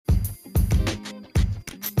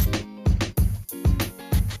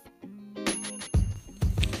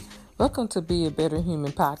Welcome to Be a Better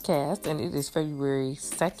Human podcast, and it is February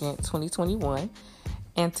 2nd, 2021.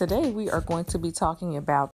 And today we are going to be talking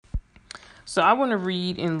about. So I want to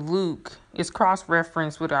read in Luke. It's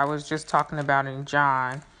cross-reference what I was just talking about in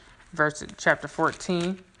John, chapter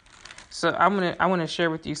 14. So I want to share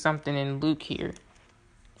with you something in Luke here.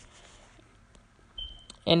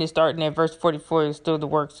 And it's starting at verse 44. It's still the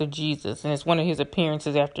works of Jesus, and it's one of his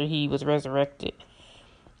appearances after he was resurrected.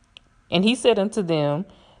 And he said unto them,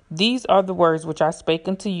 These are the words which I spake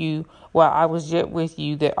unto you while I was yet with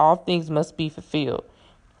you, that all things must be fulfilled,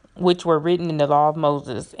 which were written in the law of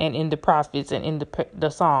Moses, and in the prophets, and in the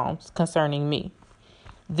Psalms concerning me.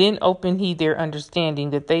 Then opened he their understanding,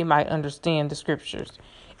 that they might understand the scriptures.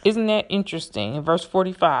 Isn't that interesting? In verse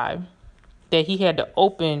 45, that he had to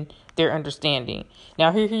open their understanding.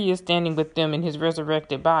 Now here he is standing with them in his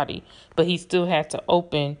resurrected body, but he still had to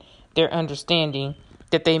open their understanding,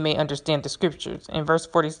 that they may understand the scriptures. In verse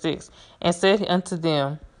 46, and he said unto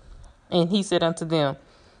them,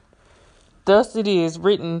 Thus it is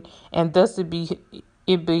written, and thus it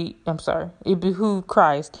behooved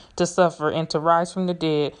Christ to suffer and to rise from the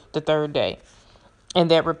dead the third day,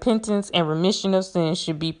 and that repentance and remission of sins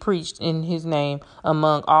should be preached in his name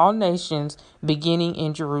among all nations, beginning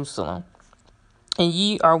in Jerusalem. And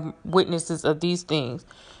ye are witnesses of these things.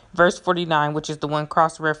 Verse 49, which is the one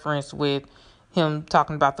cross-referenced with him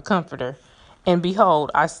talking about the Comforter. And behold,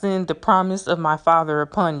 I send the promise of my Father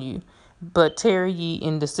upon you, but tarry ye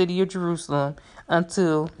in the city of Jerusalem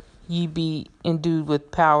until ye be endued with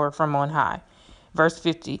power from on high. Verse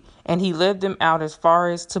 50, and he led them out as far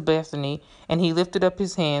as to Bethany, and he lifted up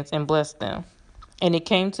his hands and blessed them. And it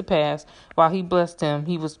came to pass, while he blessed them,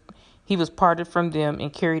 he was parted from them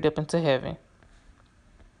and carried up into heaven.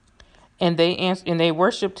 And they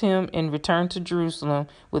worshipped him and returned to Jerusalem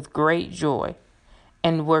with great joy,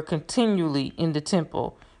 and were continually in the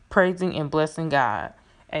temple, praising and blessing God.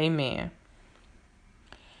 Amen.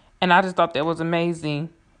 And I just thought that was amazing,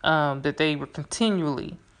 that they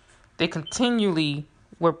continually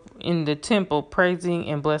were in the temple, praising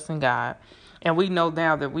and blessing God. And we know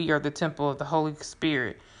now that we are the temple of the Holy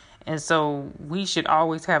Spirit. And so we should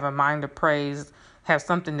always have a mind of praise, have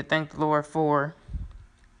something to thank the Lord for.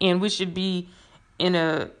 And we should be in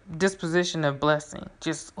a disposition of blessing.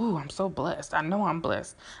 Just, I'm so blessed. I know I'm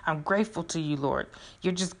blessed. I'm grateful to you, Lord.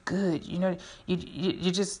 You're just good. You know,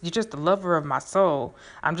 you're just the lover of my soul.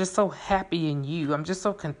 I'm just so happy in you. I'm just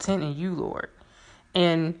so content in you, Lord.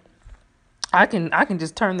 And I can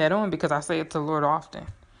just turn that on because I say it to the Lord often.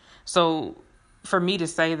 So for me to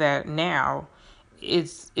say that now,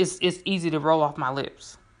 it's easy to roll off my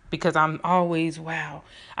lips. Because I'm always, wow.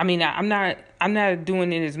 I mean, I'm not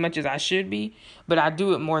doing it as much as I should be, but I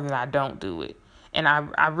do it more than I don't do it. And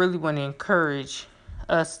I really want to encourage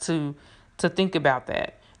us to think about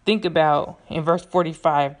that. Think about in verse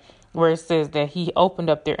 45, where it says that he opened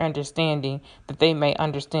up their understanding that they may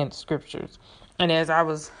understand the scriptures. And as I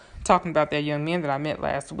was talking about that young man that I met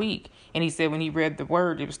last week, and he said when he read the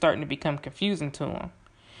word, it was starting to become confusing to him.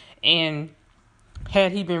 And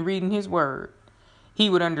had he been reading his word, he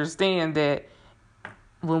would understand that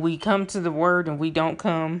when we come to the word and we don't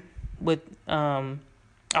come with a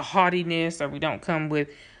haughtiness, or we don't come with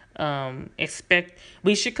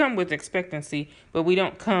we should come with expectancy, but we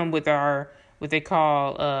don't come with what they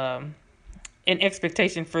call an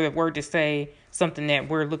expectation for the word to say something that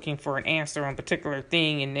we're looking for an answer on a particular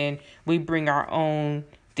thing, and then we bring our own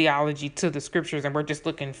theology to the scriptures, and we're just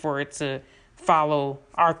looking for it to follow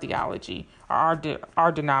our theology or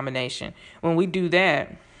our denomination. When we do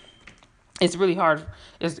that, it's really hard.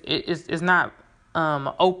 It's not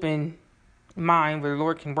open mind where the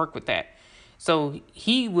Lord can work with that. So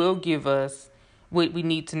he will give us what we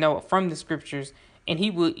need to know from the scriptures, and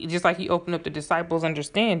he will, just like he opened up the disciples'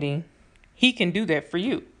 understanding, he can do that for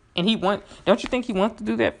you. And don't you think he wants to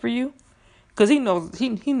do that for you? Because he knows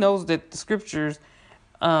that the scriptures,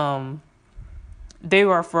 they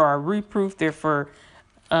are for our reproof. They're for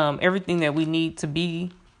everything that we need to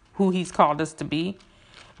be who he's called us to be.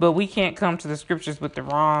 But we can't come to the scriptures with the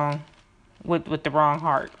wrong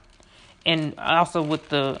heart, and also with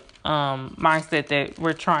the mindset that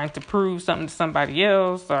we're trying to prove something to somebody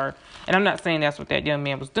else. And I'm not saying that's what that young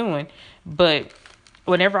man was doing, but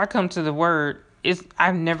whenever I come to the word,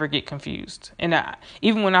 I never get confused. And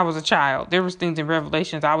even when I was a child, there was things in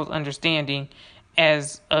Revelations I was understanding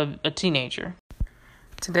as a teenager.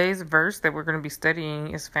 Today's verse that we're going to be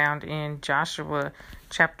studying is found in Joshua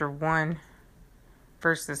chapter 1,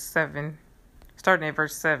 verses 7, starting at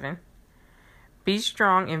verse 7. Be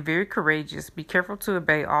strong and very courageous. Be careful to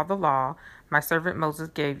obey all the law my servant Moses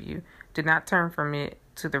gave you. Do not turn from it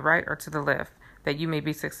to the right or to the left, that you may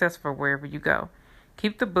be successful wherever you go.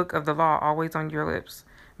 Keep the book of the law always on your lips.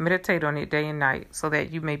 Meditate on it day and night, so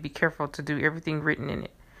that you may be careful to do everything written in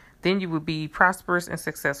it. Then you will be prosperous and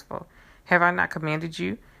successful. Have I not commanded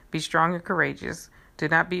you? Be strong and courageous. Do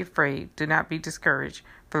not be afraid. Do not be discouraged,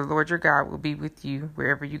 for the Lord your God will be with you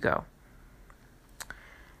wherever you go.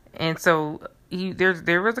 And so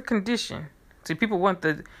there was a condition. See, people want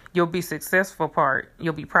the you'll be successful part.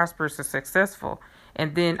 You'll be prosperous and successful.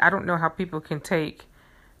 And then I don't know how people can take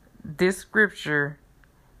this scripture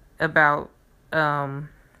about the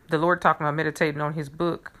Lord talking about meditating on his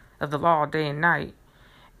book of the law day and night.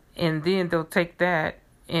 And then they'll take that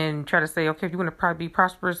and try to say, okay, if you want to probably be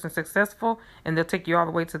prosperous and successful, and they'll take you all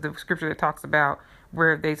the way to the scripture that talks about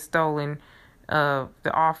where they've stolen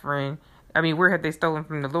the offering. I mean, where have they stolen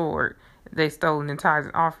from the Lord? They stolen in tithes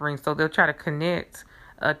and offerings. So they'll try to connect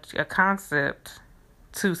a concept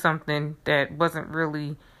to something that wasn't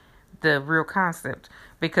really the real concept,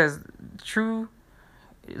 because the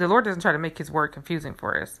Lord doesn't try to make his word confusing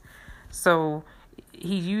for us. So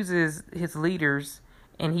he uses his leaders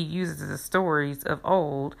and he uses the stories of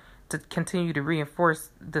old to continue to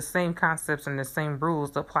reinforce the same concepts and the same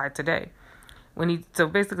rules apply today. He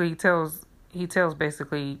tells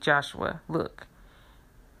basically Joshua, look,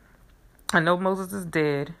 I know Moses is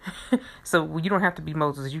dead, so you don't have to be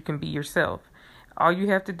Moses. You can be yourself. All you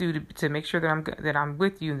have to do to make sure that I'm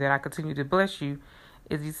with you and that I continue to bless you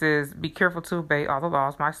is, he says, be careful to obey all the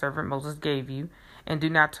laws my servant Moses gave you, and do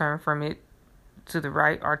not turn from it to the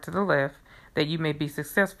right or to the left, that you may be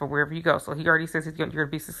successful wherever you go. So he already says you're going to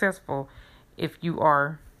be successful if you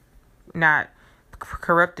are not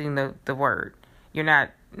corrupting the word. You're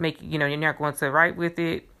not you're not going to the right with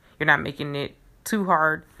it. You're not making it too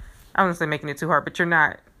hard. I wouldn't say making it too hard, but you're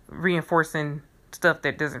not reinforcing stuff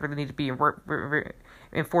that doesn't really need to be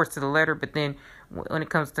enforced to the letter. But then when it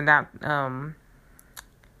comes to not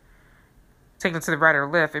taking it to the right or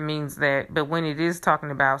left, it means that, but when it is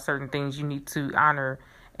talking about certain things, you need to honor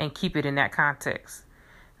and keep it in that context.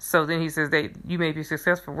 So then he says that you may be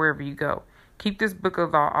successful wherever you go. Keep this book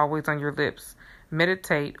of law always on your lips.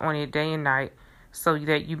 Meditate on it day and night, so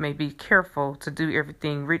that you may be careful to do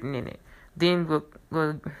everything written in it. Then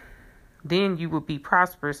you will be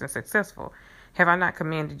prosperous and successful. Have I not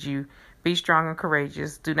commanded you? Be strong and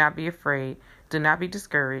courageous. Do not be afraid. Do not be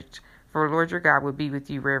discouraged, for the Lord your God will be with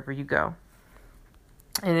you wherever you go.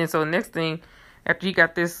 And then so the next thing, after he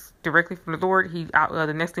got this directly from the Lord,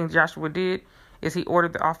 the next thing Joshua did is he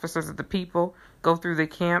ordered the officers of the people, go through the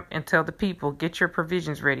camp and tell the people, get your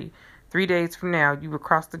provisions ready. 3 days from now, you will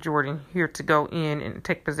cross the Jordan here to go in and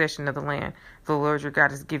take possession of the land the Lord your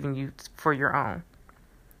God is giving you for your own.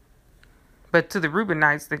 But to the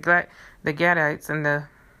Reubenites, the Gadites, and the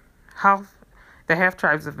half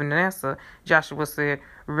tribes of Manasseh, Joshua said,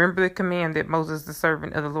 remember the command that Moses, the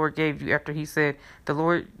servant of the Lord, gave you after he said, the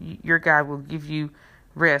Lord your God will give you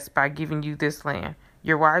rest by giving you this land.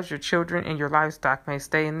 Your wives, your children, and your livestock may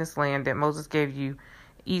stay in this land that Moses gave you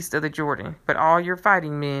east of the Jordan. But all your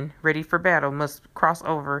fighting men ready for battle must cross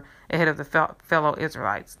over ahead of the fellow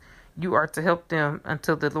Israelites. You are to help them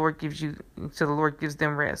until the Lord gives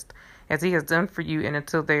them rest, as he has done for you, and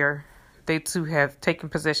until they too have taken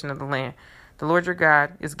possession of the land the Lord your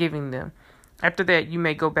God is giving them. After that, you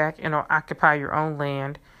may go back and occupy your own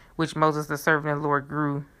land, which Moses, the servant of the Lord,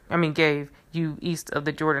 gave you east of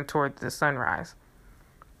the Jordan toward the sunrise.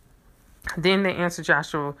 Then they answered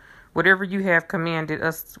Joshua, whatever you have commanded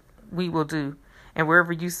us, we will do, and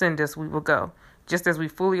wherever you send us, we will go. Just as we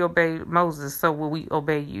fully obeyed Moses, so will we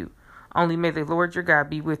obey you. Only may the Lord your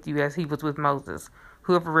God be with you as he was with Moses.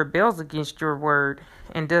 Whoever rebels against your word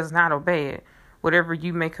and does not obey it, whatever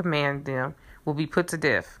you may command them, will be put to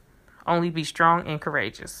death. Only be strong and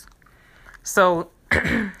courageous. So,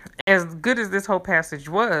 as good as this whole passage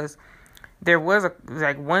was, there was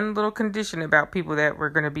one little condition about people that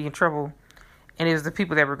were going to be in trouble, and it was the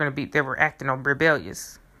people that were acting on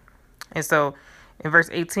rebellious. And so, in verse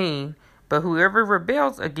 18, but whoever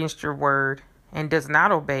rebels against your word and does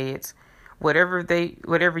not obey it,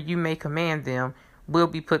 whatever you may command them, will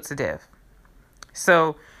be put to death.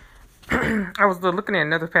 So, I was looking at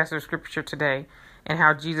another passage of scripture today, and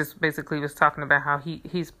how Jesus basically was talking about how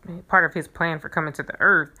he's part of his plan for coming to the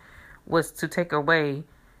earth was to take away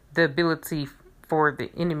the ability for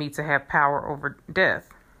the enemy to have power over death.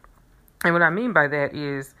 And what I mean by that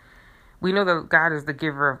is, we know that God is the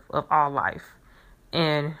giver of all life.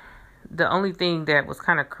 And the only thing that was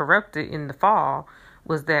kind of corrupted in the fall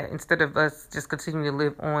was that instead of us just continuing to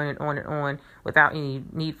live on and on and on without any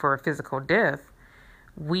need for a physical death,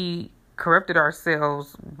 we corrupted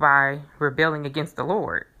ourselves by rebelling against the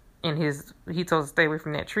Lord. And he told us to stay away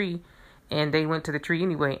from that tree. and they went to the tree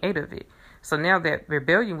anyway and ate of it. So now that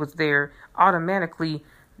rebellion was there, automatically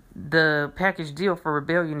the package deal for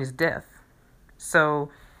rebellion is death. So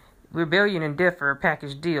rebellion and death are a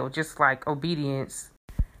package deal, just like obedience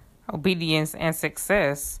and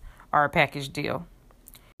success are a package deal.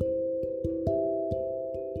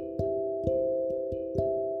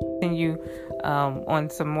 Continue on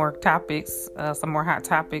some more topics, some more hot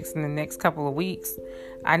topics in the next couple of weeks.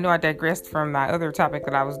 I know I digressed from my other topic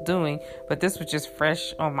that I was doing, but this was just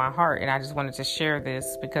fresh on my heart, and I just wanted to share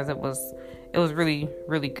this because it was really,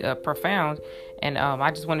 really profound. And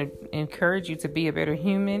I just want to encourage you to be a better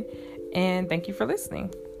human. And thank you for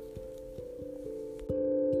listening.